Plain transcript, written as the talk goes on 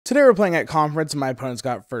Today we're playing at conference and my opponent's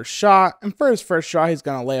got first shot, and for his first shot he's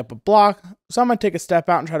going to lay up a block, so I'm going to take a step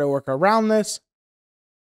out and try to work around this.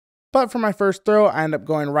 But for my first throw, I end up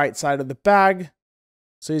going right side of the bag,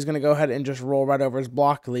 so he's going to go ahead and just roll right over his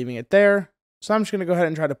block, leaving it there. So I'm just going to go ahead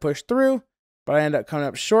and try to push through, but I end up coming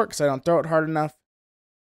up short because I don't throw it hard enough.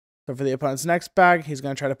 So for the opponent's next bag, he's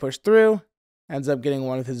going to try to push through, ends up getting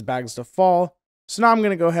one of his bags to fall. So now I'm going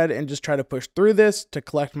to go ahead and just try to push through this to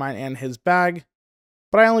collect mine and his bag.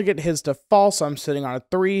 But I only get his to fall, so I'm sitting on a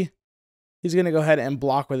 3. He's going to go ahead and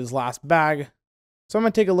block with his last bag. So I'm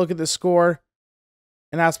going to take a look at the score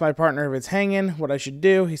and ask my partner if it's hanging, what I should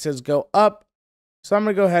do. He says go up. So I'm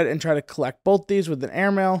going to go ahead and try to collect both these with an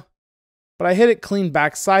airmail. But I hit it clean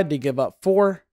backside to give up 4.